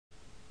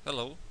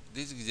Hello,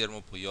 this is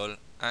Guillermo Puyol,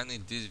 and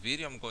in this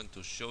video I'm going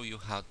to show you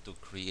how to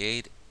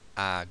create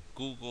a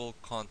Google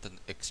content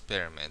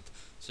experiment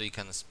so you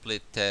can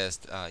split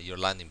test your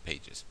landing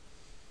pages.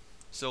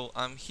 So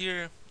I'm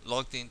here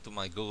logged into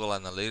my Google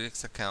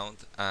Analytics account,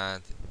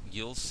 and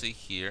you'll see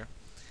here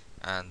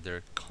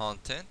under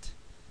content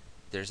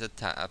there's a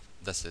tab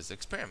that says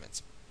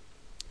experiments.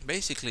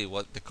 Basically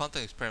what the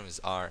content experiments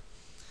are,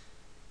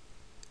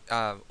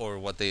 or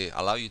what they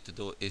allow you to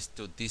do, is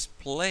to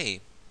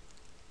display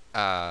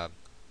uh,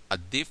 a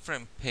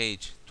different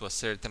page to a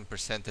certain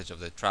percentage of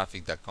the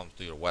traffic that comes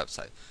to your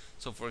website.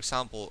 So for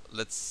example,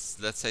 let's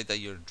say that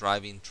you're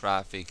driving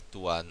traffic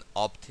to an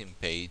opt-in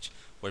page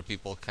where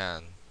people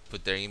can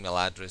put their email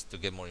address to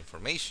get more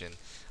information,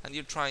 and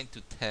you're trying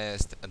to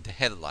test the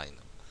headline.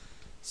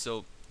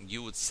 So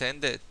you would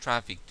send the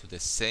traffic to the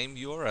same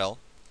URL,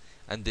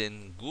 and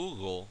then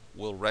Google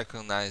will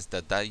recognize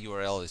that that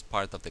URL is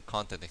part of the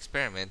content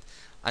experiment,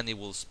 and it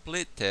will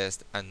split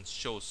test and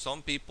show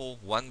some people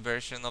one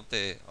version of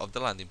the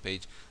landing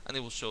page, and it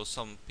will show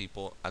some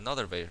people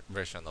another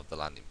version of the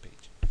landing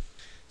page.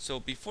 So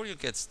before you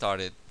get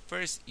started,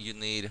 first you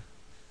need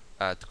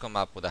to come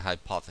up with a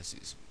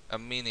hypothesis,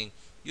 meaning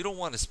you don't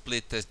want to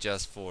split test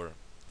just for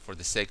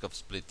the sake of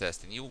split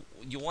testing. You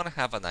want to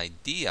have an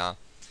idea,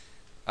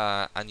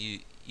 and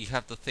you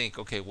have to think,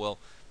 okay, well,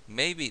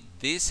 maybe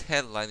this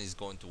headline is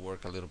going to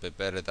work a little bit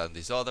better than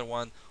this other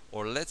one,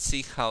 or let's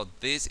see how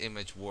this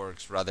image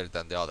works rather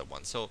than the other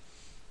one. So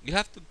you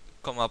have to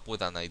come up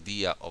with an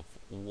idea of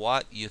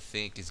what you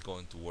think is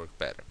going to work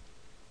better.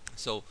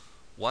 So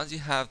once you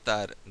have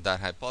that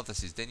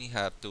hypothesis, then you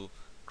have to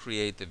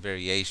create the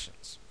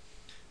variations.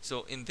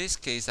 So in this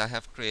case, I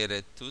have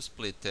created two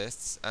split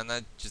tests, and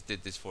I just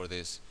did this for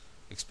this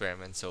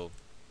experiment. So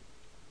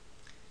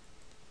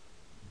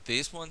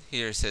this one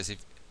here says,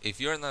 if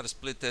you're not a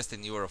split test,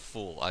 then you are a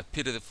fool. I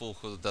pity the fool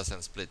who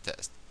doesn't split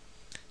test.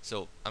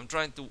 So I'm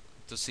trying to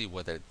see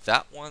whether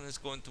that one is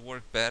going to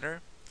work better,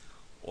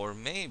 or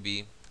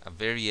maybe a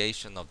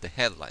variation of the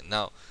headline.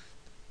 Now,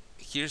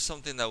 here's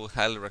something that I would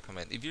highly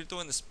recommend. If you're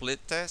doing a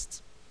split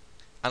test,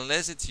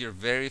 unless it's your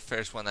very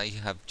first one and you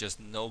have just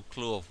no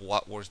clue of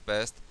what works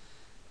best,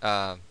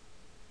 uh,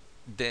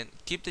 then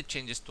keep the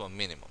changes to a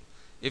minimum.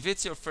 If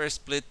it's your first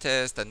split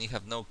test and you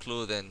have no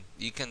clue, then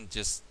you can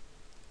just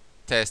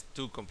test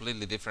two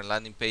completely different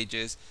landing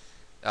pages.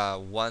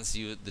 Once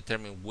you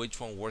determine which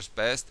one works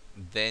best,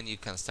 then you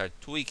can start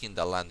tweaking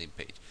the landing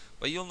page.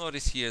 But you'll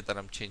notice here that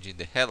I'm changing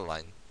the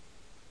headline,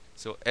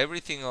 so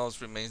everything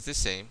else remains the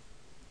same.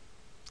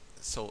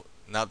 So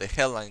now the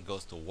headline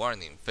goes to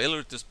warning: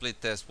 failure to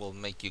split test will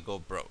make you go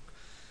broke.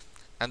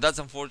 And that's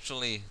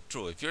unfortunately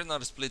true. If you're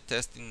not split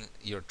testing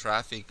your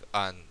traffic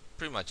on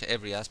pretty much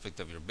every aspect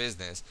of your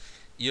business,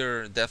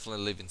 you're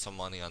definitely leaving some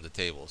money on the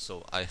table.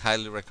 So I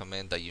highly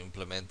recommend that you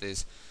implement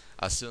this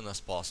as soon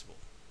as possible.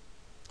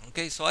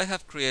 Okay, so I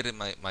have created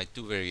my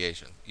two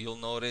variations. You'll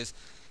notice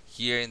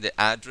here in the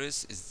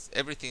address is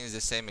everything is the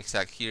same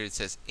exact. Here it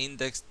says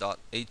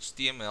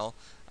index.html,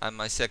 and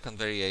my second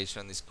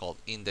variation is called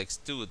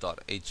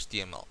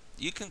index2.html.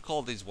 You can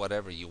call these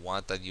whatever you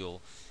want, and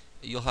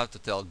you'll have to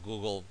tell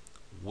Google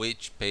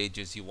which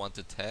pages you want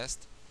to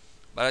test.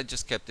 But I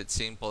just kept it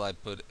simple. I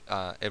put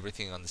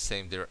everything on the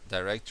same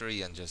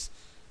directory and just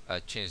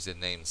changed the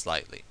name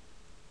slightly.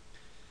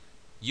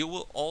 You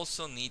will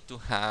also need to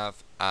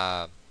have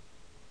a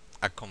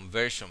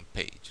conversion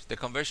page. The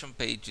conversion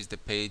page is the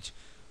page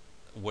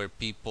where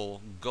people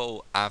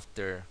go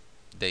after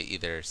they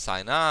either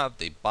sign up,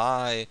 they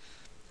buy.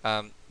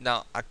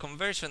 Now, a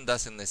conversion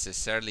doesn't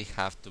necessarily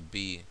have to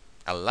be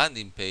a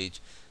landing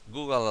page.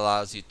 Google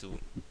allows you to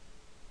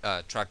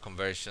track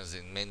conversions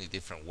in many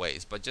different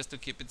ways, but just to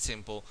keep it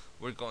simple,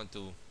 we're going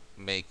to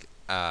make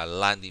a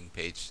landing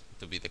page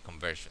to be the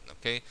conversion.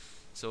 Okay,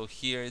 so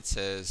here it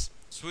says,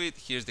 sweet,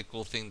 here's the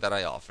cool thing that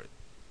I offered.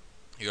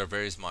 You are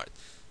very smart.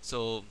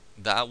 So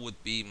that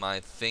would be my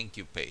thank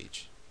you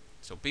page.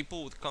 So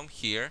people would come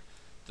here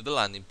to the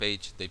landing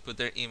page, they put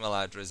their email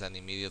address, and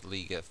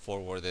immediately get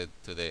forwarded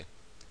to the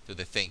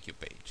thank you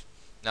page.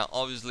 Now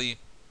obviously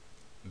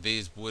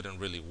these wouldn't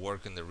really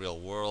work in the real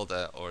world,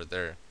 or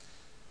they're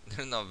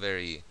not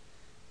very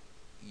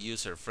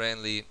user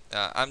friendly.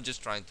 I'm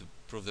just trying to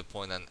prove the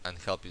point and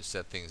help you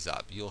set things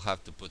up. You'll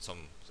have to put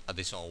some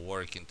additional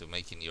work into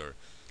making your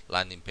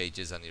landing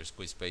pages and your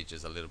squeeze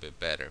pages a little bit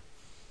better.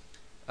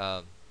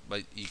 uh,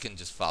 but you can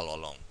just follow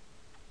along.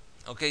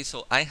 Okay,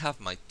 so I have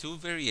my two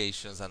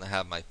variations and I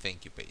have my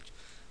thank you page.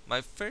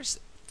 My first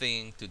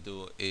thing to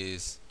do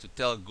is to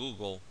tell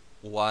Google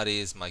what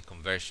is my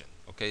conversion.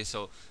 Okay,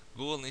 so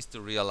Google needs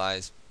to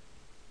realize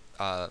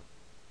uh,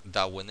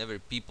 that whenever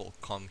people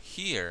come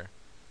here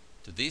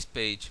to this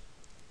page,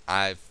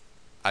 I've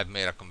I've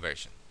made a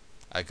conversion.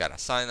 I got a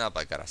sign up,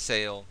 I got a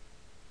sale.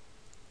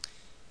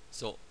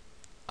 So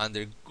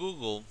under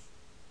Google,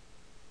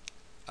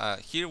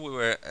 here we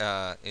were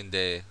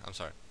I'm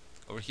sorry,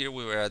 over here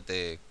we were at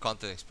the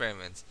content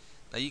experiments.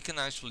 Now you can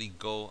actually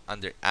go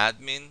under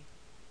admin,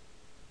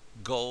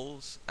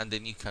 goals, and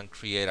then you can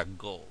create a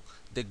goal.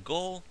 The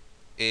goal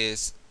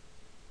is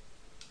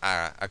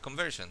a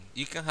conversion.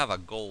 You can have a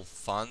goal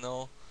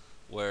funnel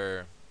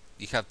where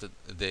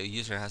the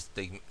user has to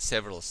take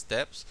several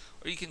steps,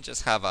 or you can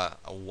just have a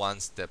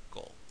one-step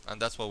goal,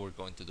 and that's what we're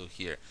going to do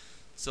here.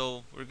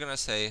 So we're gonna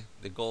say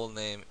the goal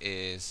name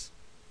is,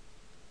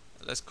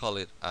 let's call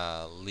it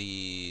a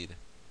lead.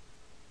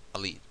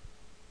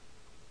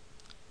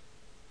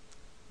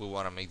 We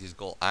want to make this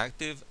goal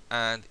active,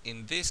 and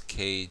in this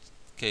case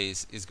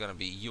is going to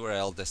be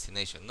URL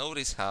destination.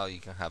 Notice how you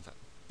can have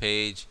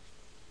page,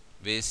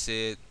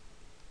 visit,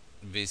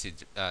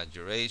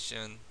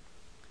 duration,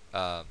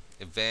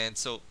 event.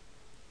 So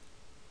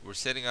we're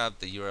setting up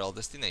the URL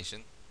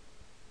destination,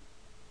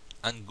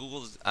 and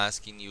Google is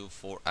asking you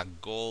for a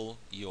goal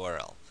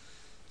URL.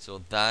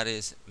 So that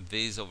is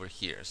this over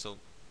here. So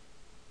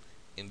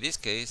in this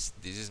case,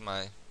 this is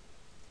my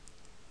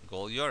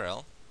goal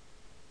URL.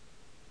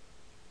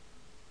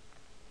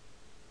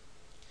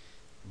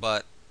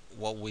 But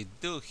what we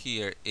do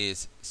here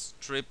is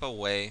strip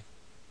away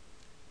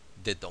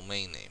the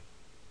domain name.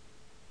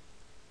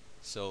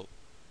 So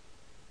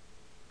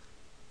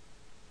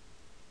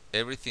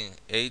everything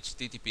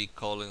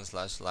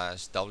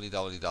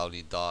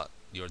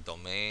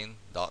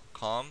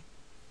http://www.yourdomain.com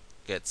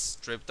gets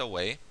stripped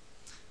away.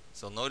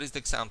 So notice the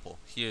example.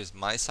 Here's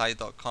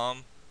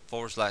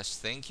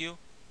mysite.com/thank you.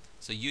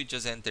 So you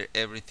just enter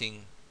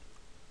everything,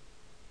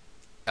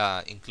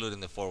 including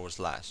the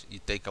 /. You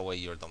take away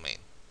your domain.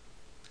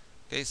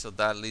 Okay, so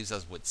that leaves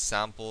us with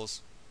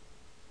samples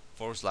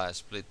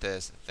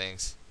 /splittest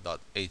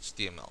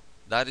thanks.html.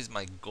 That is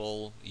my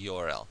goal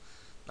URL.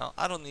 Now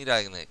I don't need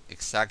an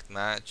exact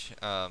match.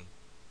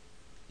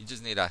 You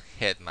just need a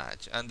head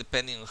match, and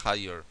depending on how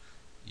your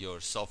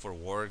software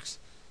works,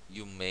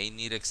 you may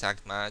need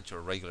exact match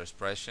or regular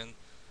expression.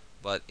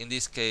 But in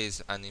this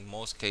case, and in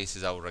most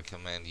cases, I would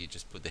recommend you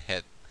just put the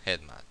head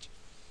match.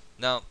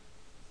 Now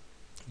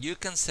you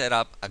can set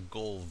up a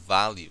goal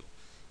value.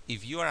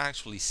 If you are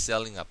actually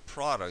selling a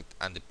product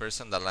and the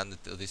person that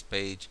landed to this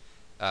page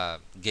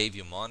gave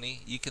you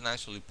money, you can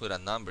actually put a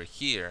number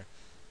here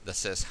that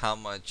says how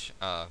much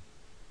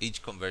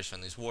each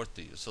conversion is worth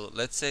to you. So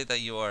let's say that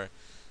you are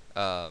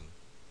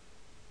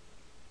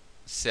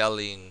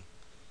selling,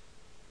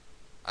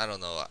 I don't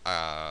know,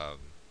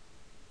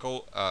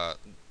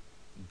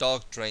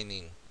 dog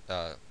training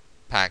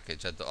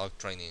package, a dog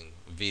training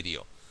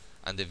video,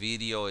 and the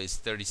video is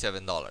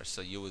 $37.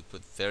 So you would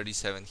put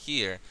 37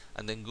 here,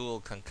 and then Google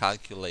can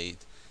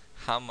calculate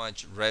how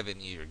much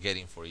revenue you're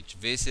getting for each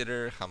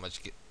visitor, how much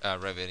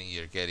revenue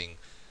you're getting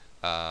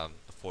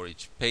for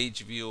each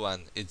page view,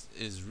 and it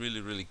is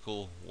really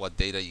cool what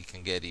data you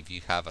can get if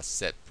you have a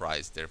set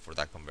price there for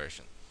that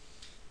conversion.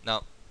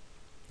 Now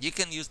you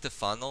can use the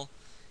funnel.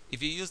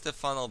 If you use the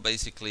funnel,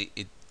 basically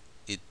it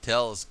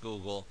tells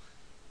Google,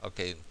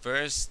 okay,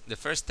 the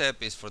first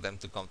step is for them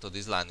to come to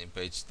this landing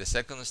page. The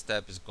second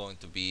step is going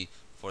to be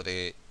for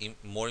the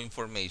more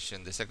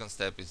information. The second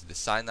step is the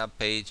sign up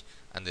page,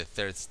 and the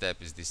third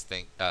step is this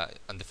thing,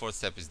 and the fourth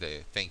step is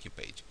the thank you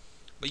page.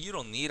 But you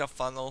don't need a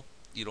funnel.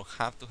 You don't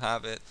have to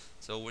have it.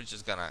 So we're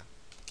just gonna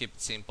keep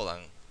it simple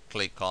and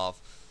click off.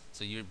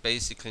 So you're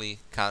basically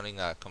counting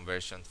a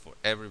conversion for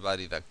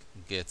everybody that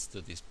gets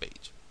to this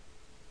page.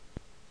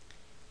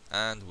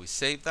 And we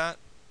save that.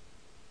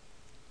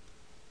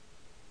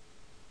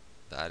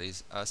 That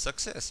is a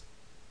success.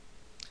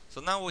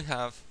 So now we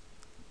have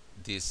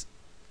this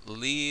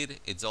lead,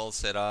 it's all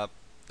set up.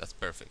 That's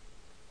perfect.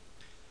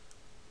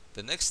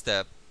 The next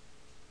step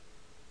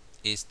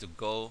is to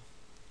go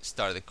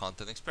start the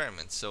content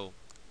experiment. So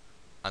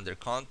under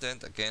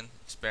content, again,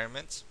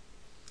 experiments,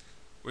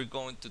 we're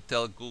going to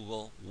tell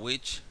Google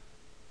which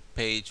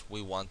page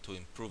we want to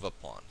improve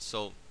upon.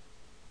 So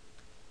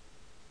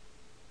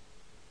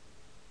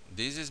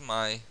this is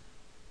my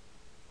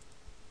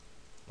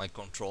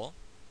control.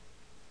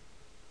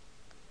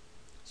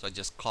 So I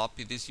just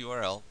copy this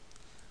URL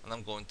and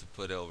I'm going to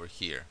put it over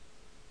here.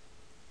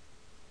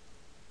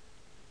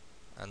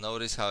 And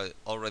notice how it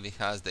already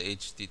has the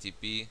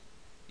HTTP.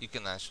 You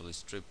can actually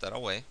strip that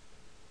away.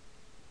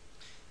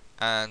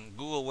 And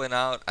Google went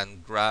out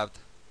and grabbed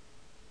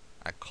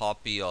a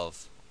copy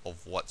of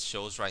what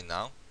shows right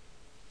now.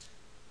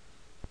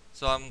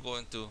 So I'm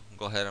going to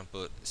go ahead and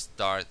put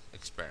start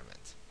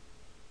experiment.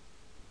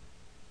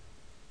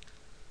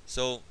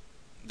 So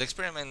the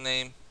experiment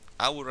name,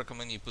 I would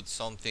recommend you put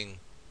something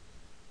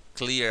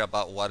clear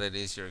about what it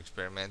is you're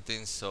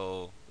experimenting.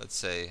 So let's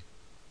say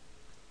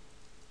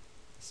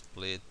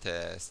split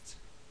test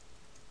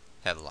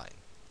headline.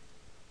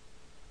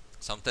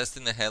 So I'm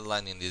testing the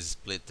headline in this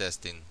split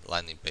testing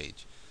landing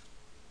page.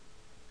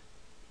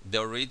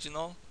 The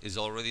original is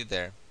already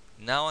there.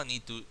 Now I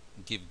need to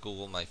give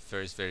Google my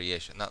first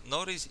variation. Now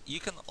notice you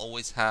can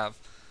always have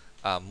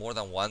more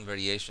than one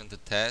variation to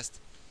test,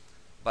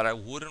 but I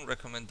wouldn't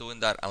recommend doing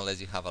that unless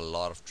you have a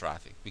lot of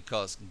traffic,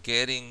 because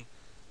getting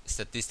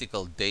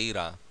statistical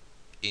data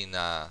in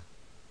a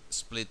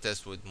split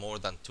test with more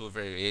than 2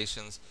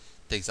 variations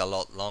takes a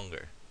lot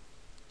longer.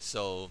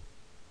 So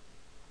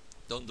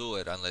don't do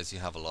it unless you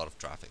have a lot of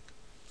traffic.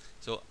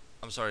 So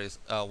I'm sorry,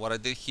 what I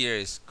did here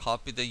is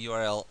copy the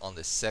URL on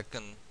the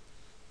second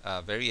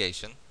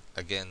variation.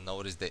 Again,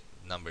 notice the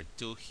number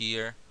 2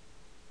 here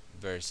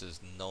versus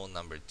no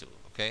number 2.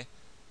 Okay,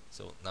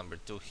 so number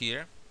 2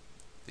 here,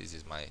 this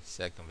is my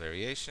second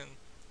variation.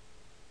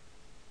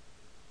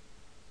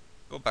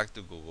 Go back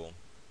to Google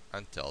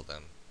and tell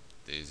them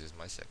this is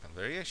my second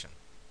variation.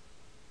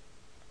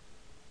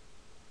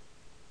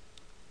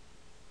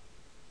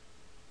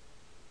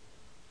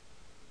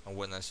 And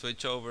when I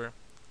switch over,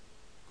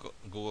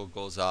 Google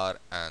goes out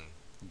and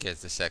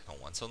gets the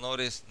second one. So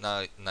notice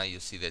now you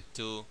see the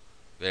 2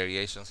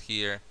 variations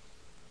here,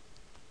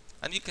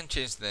 and you can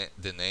change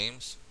the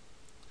names.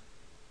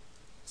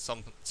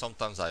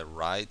 Sometimes I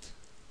write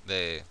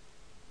the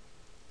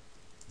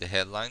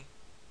headline,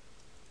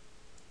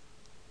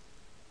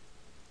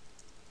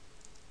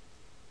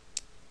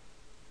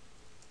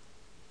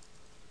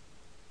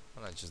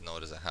 and I just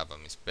noticed I have a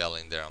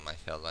misspelling there on my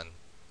headline.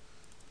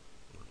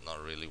 I'm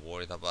not really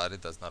worried about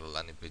it. That's not a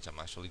landing page I'm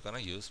actually gonna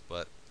use,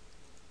 but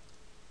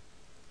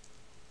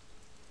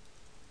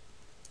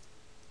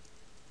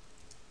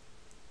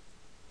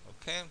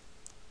okay.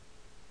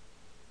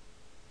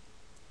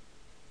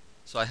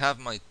 So I have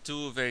my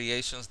 2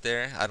 variations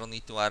there. I don't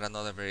need to add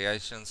another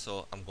variation,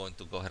 so I'm going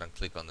to go ahead and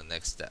click on the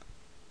next step.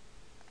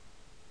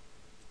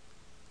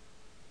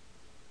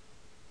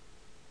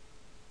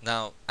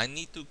 Now I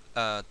need to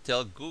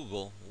tell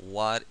Google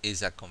what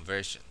is a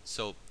conversion.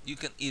 So you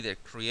can either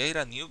create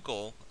a new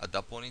goal at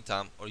that point in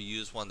time or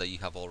use one that you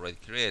have already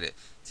created.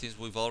 Since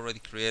we've already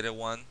created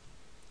one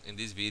in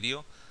this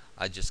video,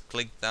 I just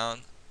click down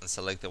and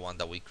select the one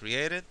that we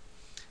created,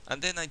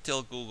 and then I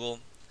tell Google,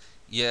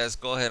 yes,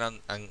 go ahead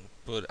and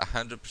put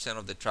 100%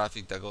 of the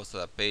traffic that goes to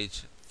that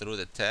page through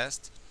the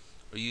test,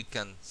 or you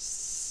can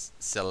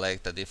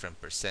select a different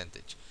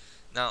percentage.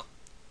 Now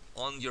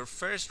on your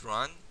first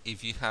run,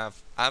 if you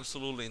have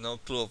absolutely no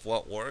clue of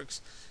what works,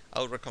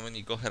 I would recommend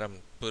you go ahead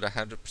and put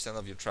 100%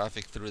 of your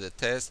traffic through the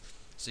test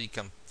so you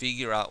can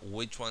figure out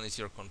which one is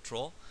your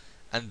control.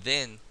 And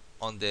then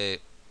on the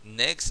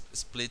next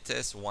split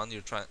test, once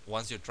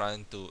you're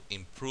trying to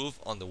improve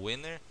on the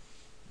winner,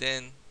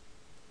 then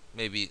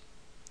maybe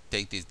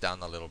take this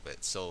down a little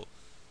bit. So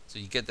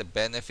you get the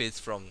benefits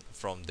from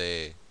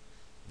the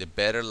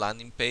better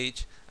landing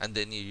page, and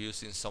then you're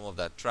using some of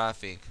that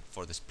traffic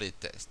for the split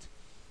test.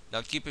 Now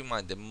keep in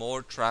mind, the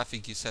more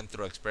traffic you send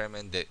through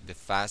Experiment, the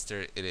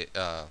faster it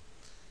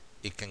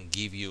can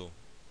give you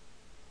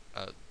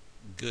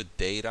good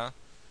data.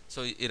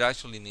 So it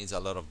actually needs a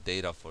lot of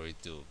data for it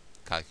to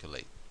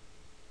calculate.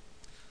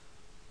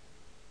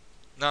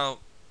 Now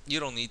you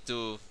don't need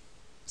to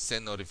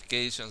send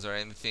notifications or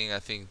anything. I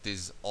think this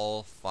is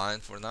all fine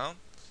for now.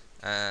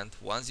 And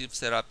once you've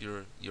set up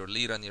your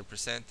lead and your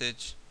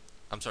percentage,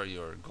 I'm sorry,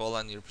 your goal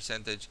and your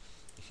percentage,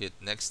 you hit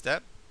next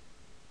step.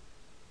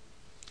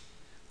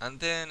 And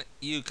then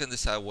you can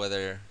decide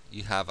whether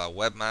you have a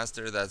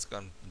webmaster that's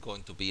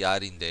going to be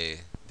adding the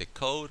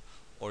code,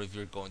 or if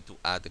you're going to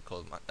add the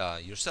code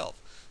yourself.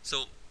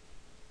 So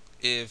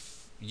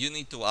if you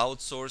need to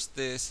outsource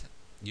this,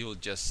 you'll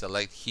just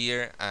select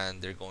here,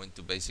 and they're going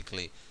to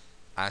basically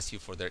ask you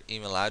for their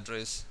email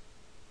address,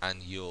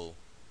 and you'll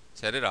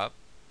set it up.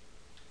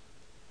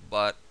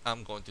 But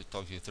I'm going to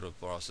talk you through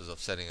the process of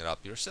setting it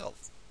up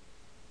yourself.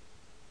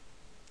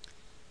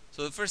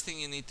 So the first thing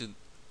you need to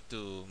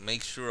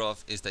make sure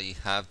of is that you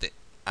have the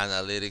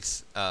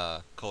analytics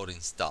code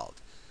installed.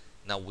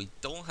 Now we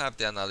don't have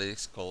the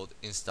analytics code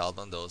installed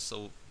on those,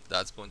 so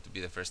that's going to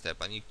be the first step.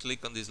 And you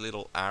click on this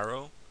little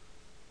arrow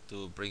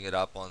to bring it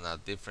up on a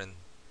different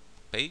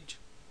page.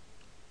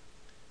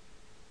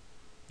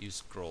 You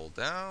scroll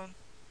down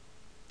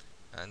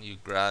and you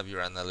grab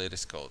your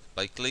analytics code.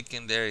 By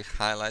clicking there, it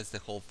highlights the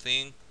whole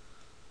thing.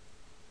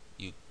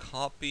 You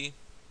copy,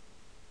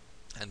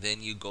 and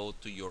then you go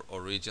to your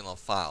original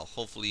file.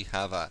 Hopefully you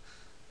have a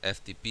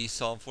FTP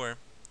software,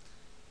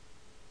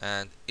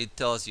 and it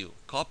tells you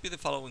copy the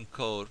following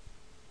code,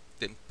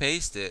 then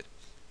paste it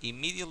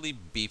immediately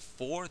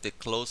before the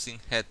closing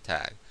head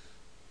tag.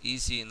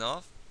 Easy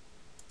enough.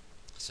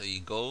 So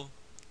you go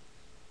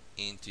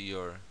into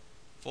your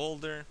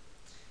folder,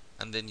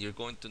 and then you're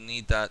going to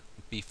need that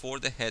before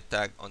the head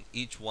tag on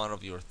each one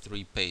of your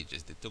 3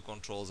 pages, the 2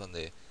 controls and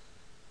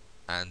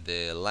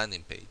the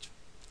landing page.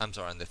 I'm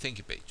sorry, on the thank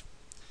you page.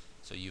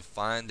 So you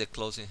find the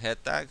closing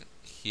head tag.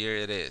 Here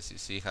it is. You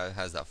see how it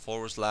has that /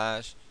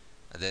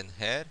 and then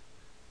head,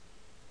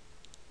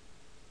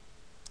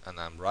 and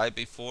I'm right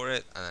before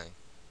it, and I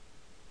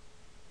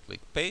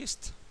click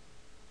paste.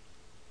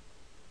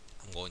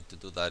 I'm going to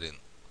do that in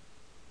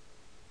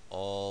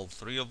all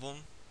 3 of them.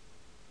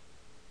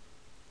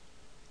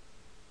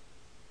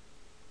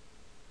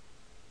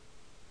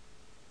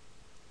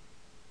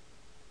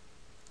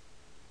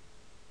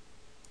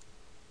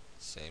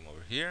 Same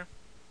over here.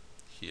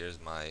 Here's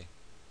my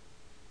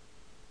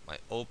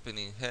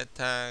opening head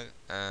tag,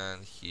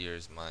 and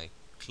here's my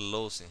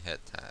closing head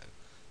tag.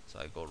 So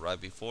I go right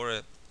before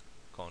it,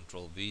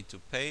 Control V to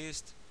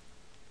paste,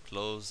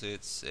 close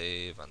it,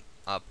 save, and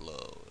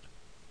upload.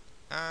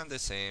 And the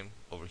same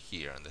over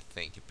here on the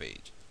thank you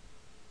page.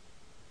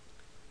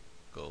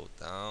 go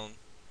down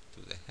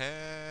to the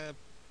head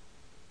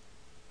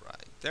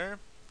right there.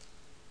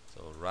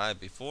 So right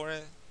before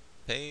it,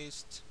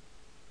 paste,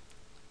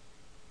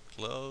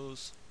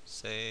 close,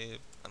 save,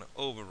 and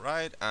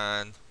override,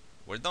 and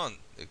we're done.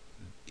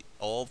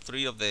 All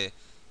three of the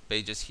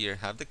pages here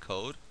have the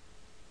code.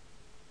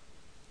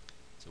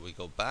 So we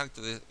go back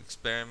to the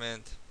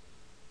experiment,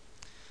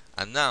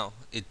 and now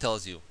it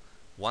tells you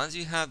once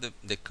you have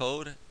the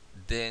code,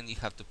 then you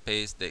have to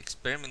paste the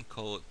experiment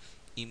code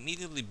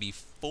immediately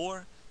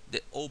before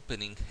the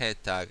opening head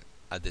tag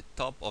at the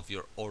top of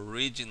your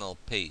original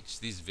page.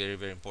 This is very,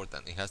 very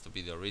important. It has to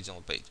be the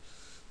original page.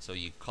 So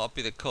you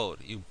copy the code,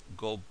 you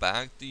go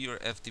back to your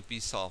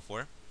FTP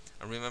software,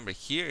 and remember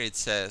here it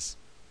says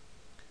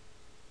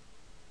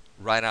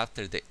right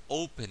after the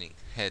opening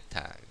head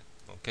tag.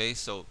 Okay,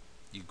 so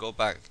you go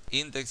back,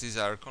 index is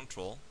our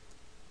control,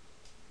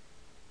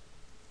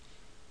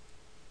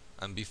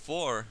 and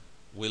before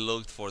we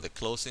looked for the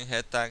closing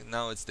head tag,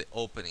 now it's the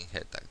opening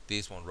head tag.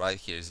 This one right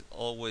here is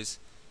always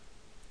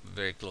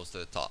very close to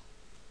the top.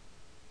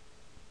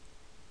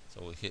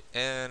 So we hit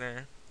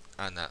enter,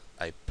 and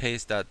I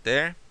paste that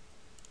there,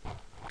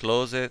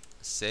 close it,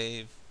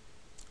 save,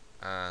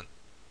 and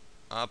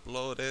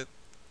upload it,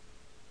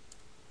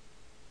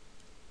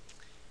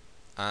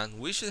 and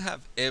we should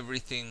have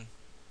everything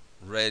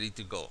ready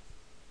to go.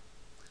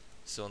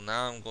 So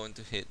now I'm going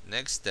to hit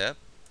next step,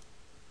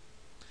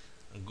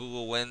 and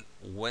Google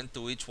went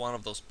to each one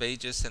of those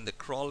pages in the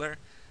crawler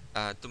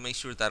to make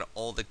sure that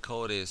all the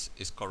code is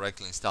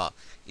correctly installed.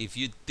 If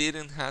you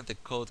didn't have the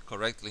code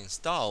correctly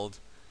installed,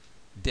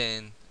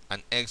 then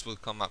an X will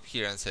come up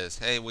here and says,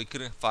 hey, we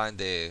couldn't find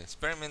the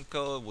experiment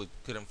code, we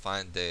couldn't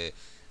find the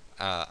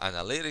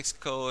analytics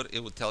code.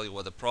 It will tell you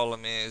what the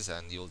problem is,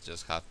 and you'll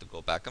just have to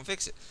go back and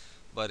fix it.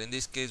 But in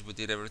this case, we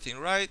did everything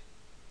right.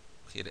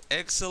 Hit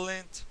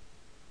excellent.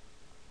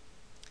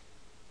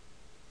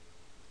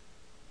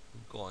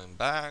 Going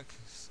back,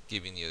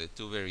 giving you the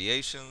two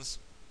variations,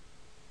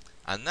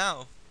 and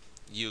now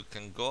you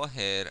can go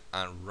ahead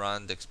and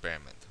run the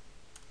experiment.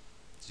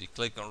 So you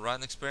click on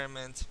run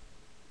experiment,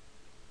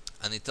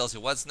 and it tells you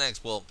what's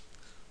next. Well,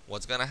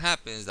 what's gonna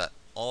happen is that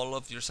all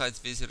of your site's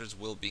visitors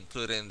will be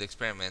included in the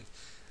experiment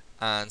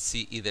and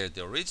see either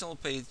the original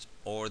page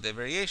or the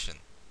variation.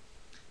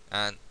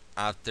 And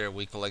after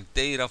we collect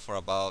data for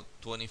about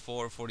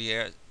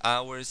 24-48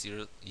 hours,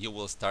 you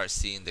will start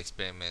seeing the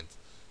experiment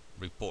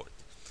report.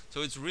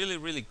 So it's really,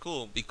 really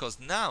cool, because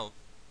now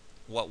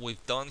what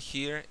we've done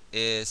here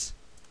is,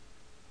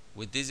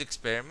 with this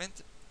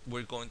experiment,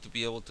 we're going to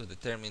be able to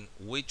determine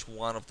which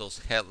one of those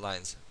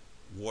headlines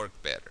work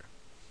better.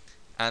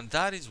 And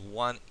that is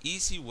one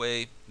easy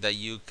way that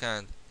you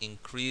can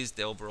increase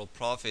the overall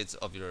profits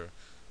of your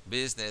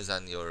business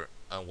and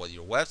what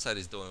your website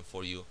is doing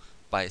for you,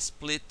 by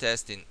split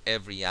testing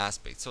every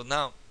aspect. So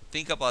now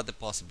think about the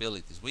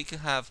possibilities. We can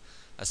have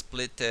a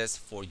split test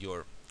for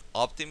your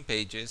opt-in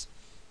pages.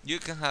 You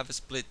can have a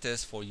split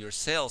test for your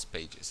sales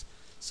pages.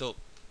 So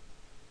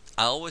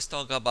I always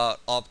talk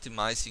about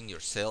optimizing your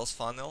sales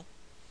funnel.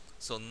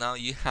 So now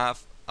you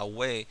have a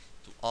way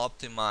to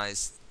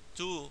optimize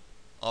two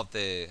of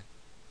the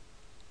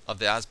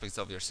aspects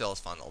of your sales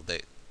funnel: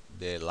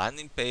 the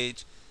landing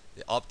page,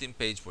 the opt-in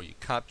page where you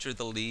capture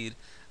the lead,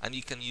 and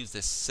you can use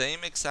the same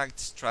exact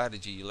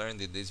strategy you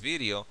learned in this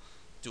video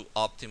to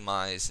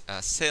optimize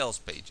sales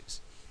pages.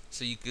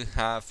 So you could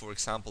have, for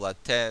example, a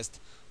test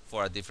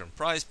for a different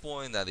price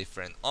point, a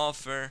different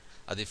offer,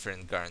 a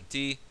different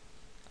guarantee,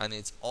 and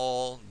it's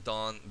all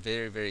done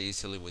very, very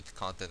easily with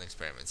Content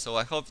Experiment. So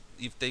I hope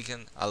you've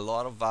taken a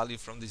lot of value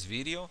from this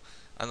video,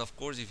 and of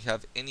course, if you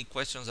have any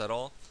questions at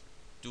all,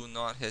 do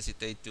not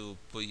hesitate to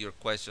put your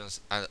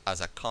questions as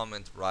a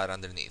comment right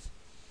underneath.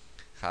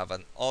 Have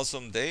an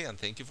awesome day, and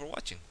thank you for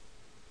watching.